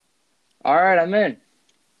All right, I'm in.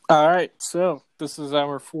 All right, so this is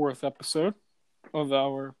our fourth episode of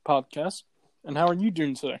our podcast. And how are you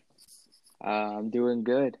doing today? I'm doing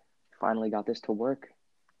good. Finally got this to work.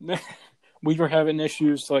 We were having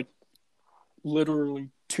issues like literally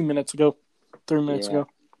 2 minutes ago, 3 minutes Yeah, ago.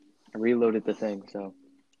 I reloaded the thing, so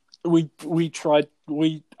We tried.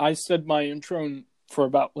 I said my intro for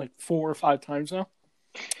about like 4 or 5 times now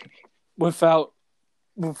without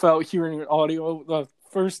hearing audio. The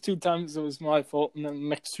first 2 times it was my fault, and then the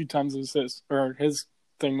next 2 times it was his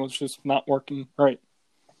thing was just not working right.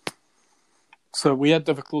 So we had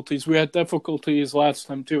difficulties. We had difficulties last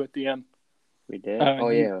time too at the end. we did. Oh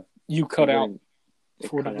You yeah, you it cut out wouldn't. It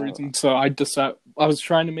for cut whatever out. reason. So I was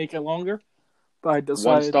trying to make it longer, but I One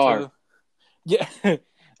decided star. to yeah,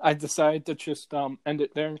 I decided to just end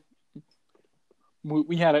it there.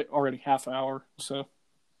 We had it already half an hour, so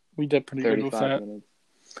we did pretty good with 35 that. minutes.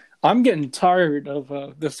 I'm getting tired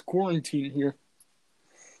of this quarantine here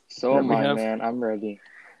So that am we I, have. man. I'm ready.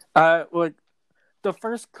 Like the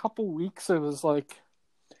first couple weeks, it was like,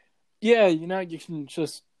 yeah, you can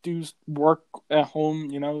just do work at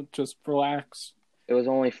home, just relax. It was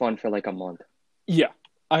only fun for like a month. Yeah,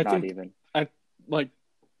 I Not think even. I like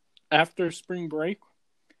after spring break,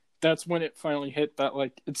 that's when it finally hit that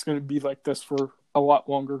like it's going to be like this for a lot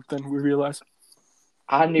longer than we realized.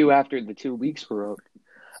 I knew after the 2 weeks were up.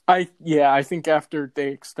 I think after they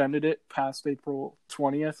extended it past April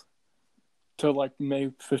 20th to like May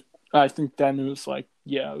 5th, I think then it was like,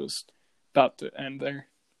 yeah, it was about to end there.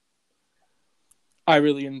 I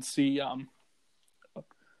really didn't see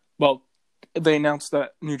well, they announced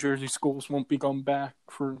that New Jersey schools won't be going back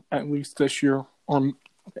for at least this year, or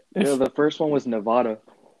if The first one was Nevada.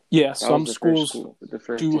 yeah, That was some the first schools school, the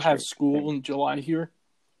first do have district school thing. in July here.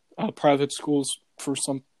 Private schools for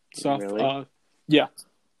some stuff. Really? Yeah,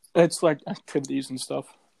 it's like activities and stuff,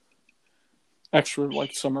 extra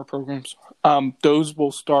like summer programs. Those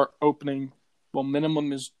will start opening. Well,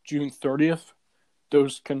 minimum is June 30th.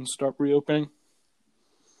 Those can start reopening,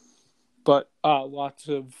 but lots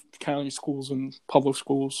of county schools and public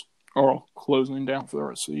schools are all closing down for the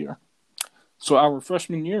rest of the year. So our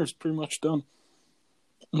freshman year is pretty much done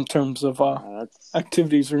in terms of That's.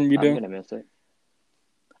 activities we're gonna be I'm doing. gonna miss it.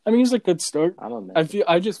 I mean, it's a good start. I'm gonna miss it.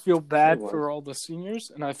 I just feel It bad was. for all the seniors,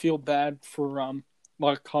 and I feel bad for a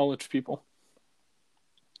lot of college people.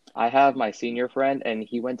 I have my senior friend, and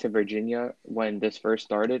he went to Virginia when this first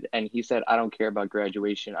started, and he said, I don't care about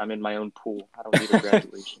graduation. I'm in my own pool. I don't need a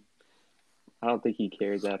graduation. I don't think he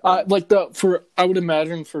cares at all. I would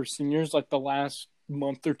imagine for seniors, like the last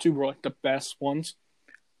month or two were like the best ones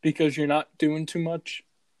because you're not doing too much,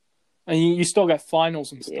 and you still got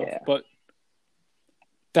finals and stuff, Yeah. but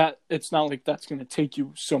that it's not like that's going to take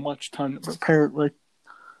you so much time to prepare. Like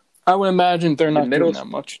I would imagine they're The not doing middle that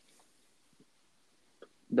much.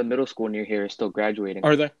 the middle school near here is still graduating.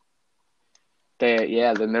 Are they?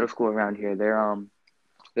 The middle school around here,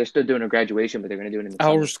 they're still doing a graduation, but they're gonna do it in the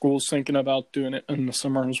Our summer. school's thinking about doing it in the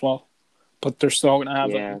summer as well, but they're still going to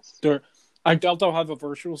have Yeah. I doubt they'll have a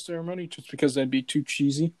virtual ceremony just because that'd be too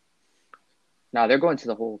cheesy. No, they're going to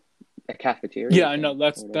the whole cafeteria. Yeah, I thing, know.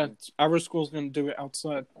 That's whatever. our school's going to do it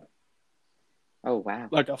outside, Oh wow.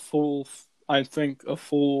 like a full thing,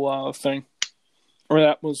 or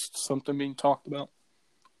that was something being talked about.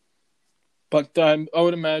 But I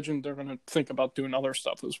would imagine they're going to think about doing other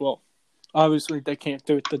stuff as well. Obviously, they can't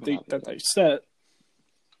do it the date that they set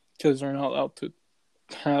because they're not allowed to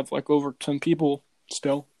have like over 10 people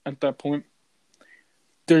still at that point.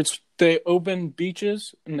 They open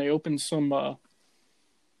beaches and they open some. I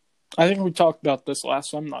think we talked about this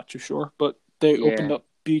last time. I'm not too sure, but they opened up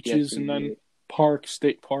beaches Yes, and then did. parks,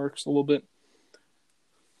 state parks, a little bit.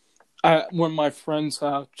 When my friend's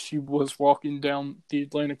she was walking down the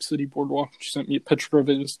Atlantic City boardwalk. She sent me a picture of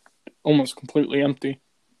it. It's almost completely empty.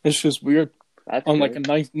 It's just weird. That's On good. like a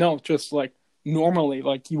nice, no, just like normally,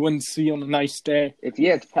 like you wouldn't see on a nice day.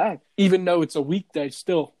 It's packed. Even though it's a weekday,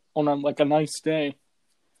 still on like a nice day,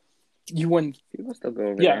 you wouldn't. People still go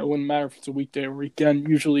over Yeah, there. it wouldn't matter if it's a weekday or weekend.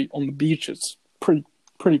 Usually on the beach, it's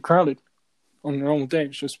pretty crowded on their own day.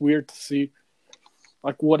 It's just weird to see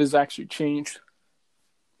like what has actually changed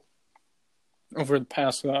over the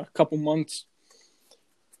past couple months.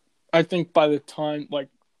 I think by the time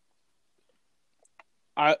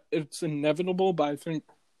it's inevitable, but I think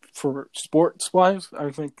for sports wise, I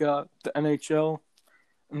think the NHL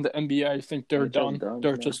and the NBA, I think they're NHL's done.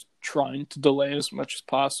 They're yeah. just trying to delay as much as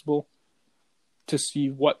possible to see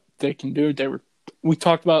what they can do. We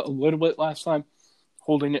talked about it a little bit last time,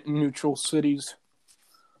 holding it in neutral cities.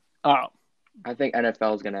 I think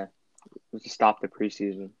NFL is gonna to stop the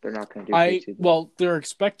preseason. They're not going to do preseason. Well, they're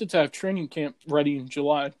expected to have training camp ready in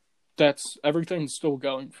July. Everything's still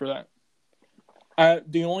going for that.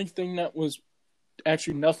 The only thing that was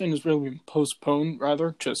actually nothing has really been postponed.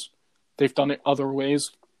 Rather, just they've done it other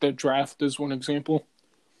ways. The draft is one example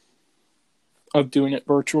of doing it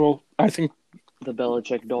virtual. I think the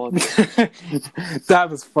Belichick dog. That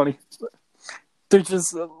was funny. They're just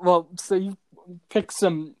so you pick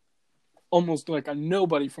some almost like a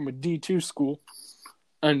nobody from a D2 school,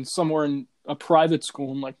 and somewhere in a private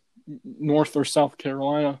school in like North or South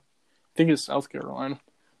Carolina. I think it's South Carolina.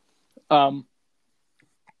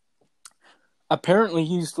 Apparently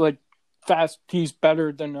he's like fast. He's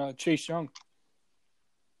better than Chase Young.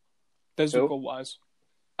 Physical wise,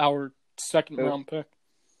 our second round pick.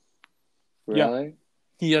 Really? Yeah,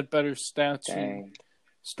 he had better stats and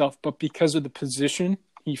stuff, but because of the position,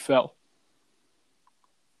 he fell.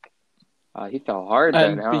 He fell hard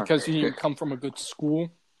and then, huh? Because he didn't come from a good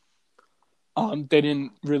school, they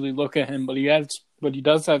didn't really look at him. But he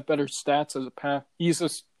does have better stats as a pass. He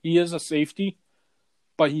is a safety,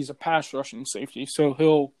 but he's a pass rushing safety. So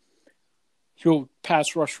he'll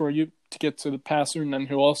pass rush for you to get to the passer, and then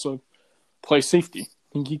he'll also play safety.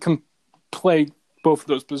 And he can play both of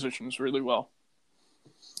those positions really well.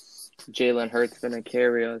 Jalen Hurts gonna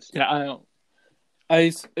carry us. Yeah, I don't.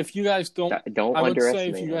 If you guys don't I would say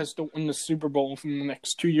if you guys don't win the Super Bowl in the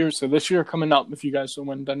next 2 years, so this year coming up, if you guys don't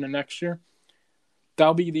win, then the next year,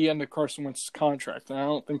 that'll be the end of Carson Wentz's contract, and I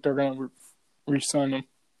don't think they're going to re-sign him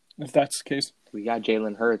if that's the case. We got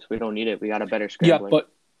Jalen Hurts. We don't need it. We got a better scrambler. Yeah, but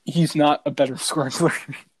he's not a better scrambler.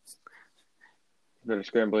 Better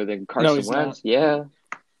scrambler than Carson Wentz? Yeah.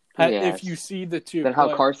 If you see the two. Then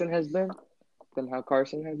how Carson has been?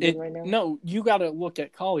 Right now? No, you got to look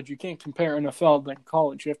at college. You can't compare NFL than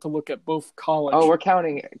college. You have to look at both college. Oh, we're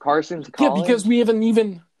counting Carson's college? Yeah, because we haven't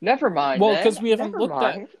even... Never mind, Well, because we haven't looked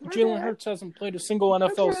at... Jalen Hurts hasn't played a single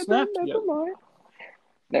NFL snap yet.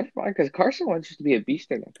 Never mind, because Carson Wentz used to be a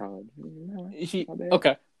beast in college.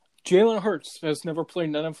 Okay. Jalen Hurts has never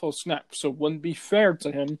played an NFL snap, so it wouldn't be fair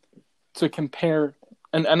to him to compare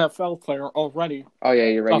an NFL player already. Oh, yeah,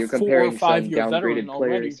 you're right. You're comparing 4 or 5 some year downgraded veteran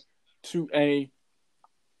already players to a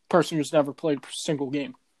person who's never played a single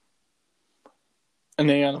game in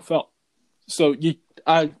the NFL. So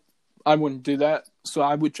I wouldn't do that. So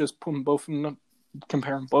I would just put them both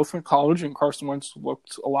compare them both in college, and Carson Wentz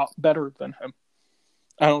looked a lot better than him.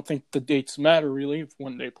 I don't think the dates matter really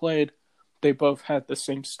when they played. They both had the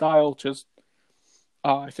same style, just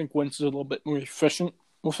I think Wentz is a little bit more efficient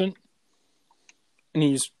with it. And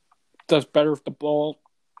he does better with the ball,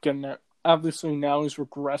 getting there. Obviously, now he's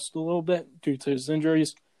regressed a little bit due to his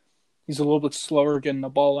injuries. He's a little bit slower getting the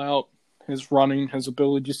ball out. His running, his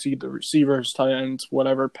ability to see the receivers, tight ends,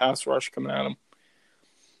 whatever, pass rush coming at him.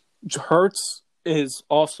 Hurts is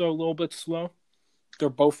also a little bit slow. They're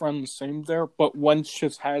both around the same there, but Wentz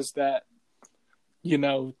just has that, he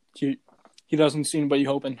doesn't see anybody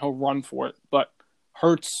hoping he'll run for it. But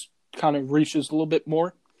Hurts kind of reaches a little bit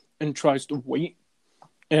more and tries to wait.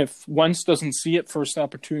 If Wentz doesn't see it first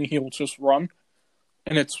opportunity, he'll just run.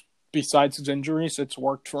 And it's, besides his injuries, it's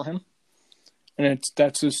worked for him. And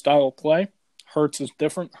that's his style of play. Hurts is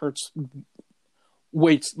different. Hurts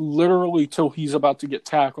waits literally till he's about to get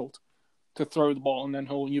tackled to throw the ball, and then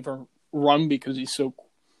he'll either run because he's so,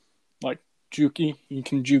 jukey. He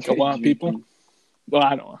can juke a lot of people. Well,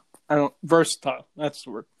 I don't know. Versatile. That's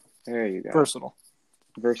the word. There you go. Versatile.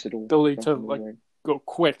 Ability to, go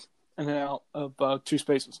quick in and out of 2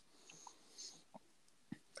 spaces.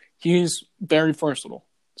 He's very versatile.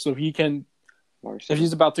 So he can, if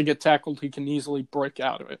he's about to get tackled, he can easily break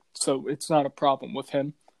out of it. So it's not a problem with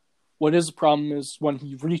him. What is a problem is when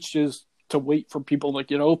he reaches to wait for people to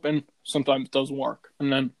get open, sometimes it doesn't work.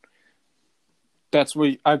 And then that's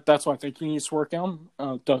what I think he needs to work on.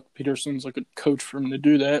 Doug Peterson's a good coach for him to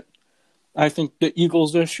do that. I think the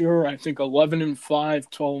Eagles this year, 11-5,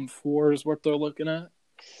 12-4 is what they're looking at.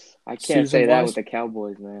 I can't say that with the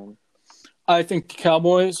Cowboys, man. I think the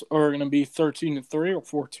Cowboys are going to be 13-3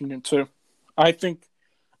 or 14-2. I think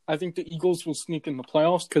the Eagles will sneak in the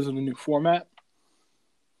playoffs because of the new format.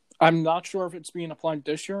 I'm not sure if it's being applied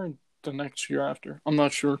this year or the next year after. I'm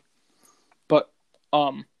not sure. But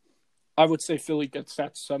I would say Philly gets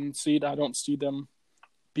that 7th seed. I don't see them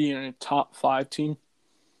being a top 5 team.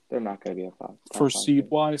 They're not going to be a 5. For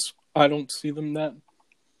seed-wise, I don't see them that.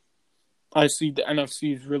 I see the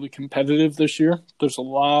NFC is really competitive this year. There's a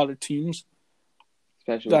lot of teams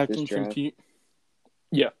that can compete.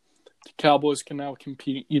 Yeah. The Cowboys can now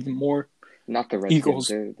compete even more. Not the Redskins. Eagles.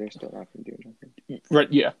 They're still not going to do anything.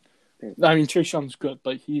 Right, yeah. I mean, Chase Young's good,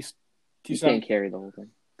 but he can't carry the whole thing.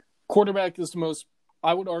 quarterback is the most.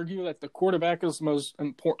 I would argue that the quarterback is the most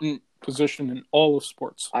important position in all of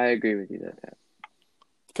sports. I agree with you that.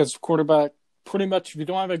 Because quarterback, pretty much, if you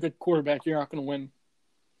don't have a good quarterback, you're not going to win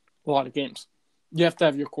a lot of games. You have to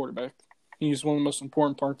have your quarterback. He's one of the most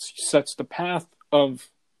important parts. He sets the path of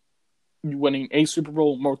winning a Super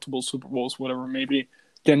Bowl, multiple Super Bowls, whatever it may be,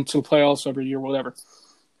 getting to the playoffs every year, whatever.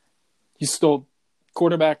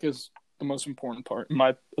 Quarterback is the most important part, in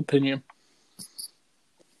my opinion.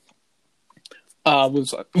 I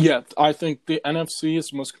think the NFC is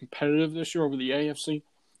the most competitive this year over the AFC.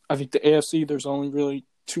 I think the AFC, there's only really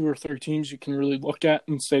 2 or 3 teams you can really look at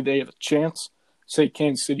and say they have a chance. Say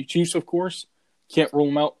Kansas City Chiefs, of course. Can't rule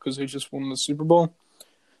them out because they just won the Super Bowl.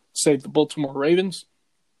 Say the Baltimore Ravens,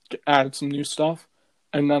 added some new stuff.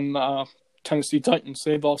 And then Tennessee Titans,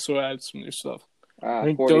 they've also added some new stuff. I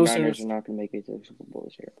think 49ers are not going to make it to the Super Bowl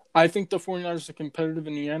this year. I think the 49ers are competitive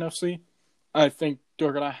in the NFC. I think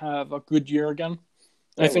they're going to have a good year again.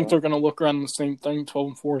 I think they're going to look around the same thing,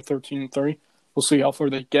 12-4, 13-3. We'll see how far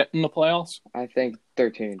they get in the playoffs. I think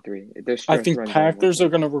 13-3. I think Packers are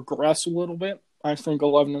going to regress a little bit. I think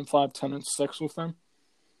 11-5, 10-6 with them.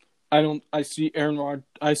 I see Aaron Rodgers.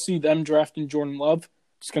 I see them drafting Jordan Love.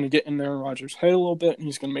 He's going to get in Aaron Rodgers' head a little bit, and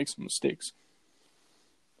he's going to make some mistakes.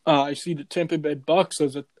 I see the Tampa Bay Bucks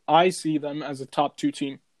I see them as a top 2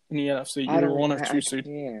 team in the NFC. Either 1 or 2 seed.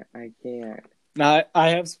 I can't. Now, I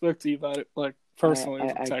have spoke to you about it, like personally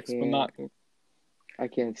with text, but not. I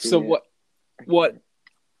can't see. So what?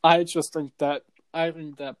 I just think that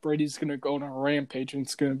Brady's going to go on a rampage, and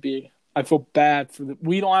it's going to be. I feel bad for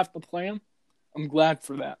we don't have to play him. I'm glad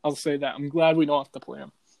for that. I'll say that. I'm glad we don't have to play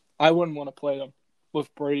him. I wouldn't want to play him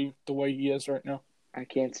with Brady the way he is right now. I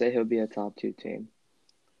can't say he'll be a top 2 team.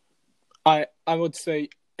 I would say,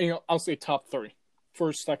 I'll say top 3.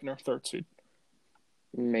 First, second, or third seed.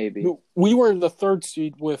 Maybe. We were the 3rd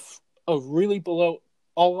seed with a really below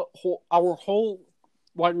our whole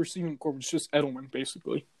wide receiving core was just Edelman,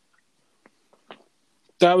 basically.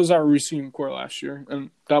 That was our receiving core last year,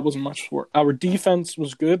 and that wasn't much for it. Our defense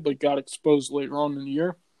was good, but got exposed later on in the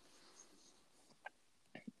year.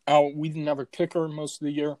 We didn't have a kicker most of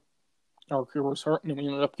the year. Our kicker was hurt, and we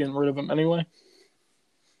ended up getting rid of him anyway.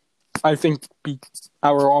 I think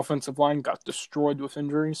our offensive line got destroyed with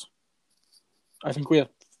injuries. I think we had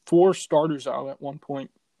 4 starters out at one point.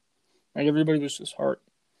 Like, everybody was just hurt.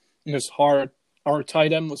 It was hard. Our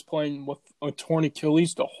tight end was playing with a torn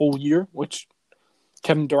Achilles the whole year, which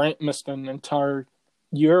Kevin Durant missed an entire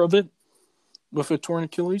year of it with a torn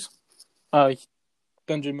Achilles.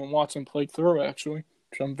 Benjamin Watson played through, actually,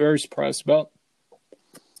 which I'm very surprised about.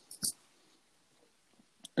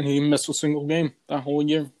 And he missed a single game that whole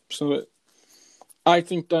year. So I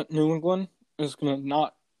think that New England is going to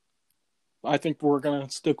not. I think we're going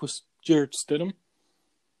to stick with Jarrett Stidham.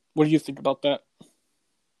 What do you think about that?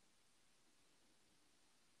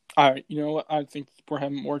 All right, you know what? I think we're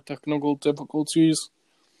having more technical difficulties.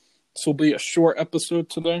 This will be a short episode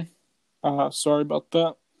today. Sorry about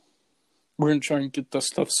that. We're going to try and get this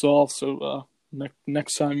stuff solved so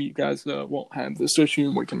next time you guys won't have this issue.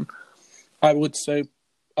 And we can, I would say,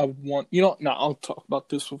 I would want, I'll talk about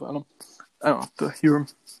this without him. I don't have to hear him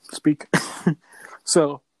speak.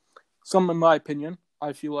 So, in my opinion,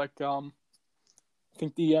 I feel like I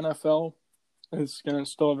think the NFL is going to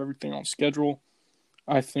still have everything on schedule.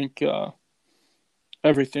 I think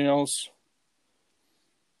everything else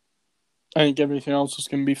is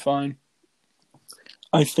going to be fine.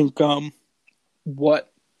 I think a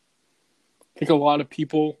lot of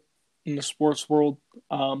people in the sports world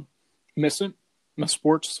miss it. Miss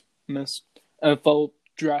sports. Miss NFL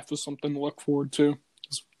draft was something to look forward to.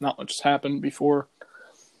 Not much has happened before.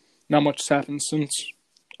 Not much has happened since.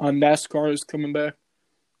 NASCAR is coming back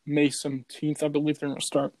May 17th. I believe they're going to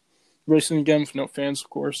start racing again with no fans, of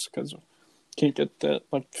course, because can't get that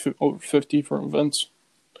over 50 for events.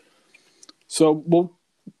 So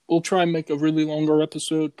we'll try and make a really longer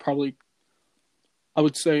episode. Probably, I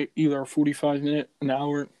would say either a 45-minute, an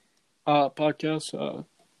hour podcast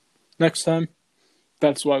next time.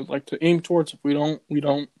 That's what I'd like to aim towards. If we don't, we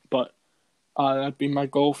don't. But that'd be my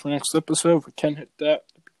goal for next episode. If we can hit that,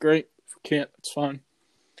 it'd be great. If we can't, it's fine.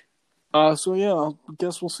 So yeah, I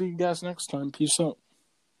guess we'll see you guys next time. Peace out.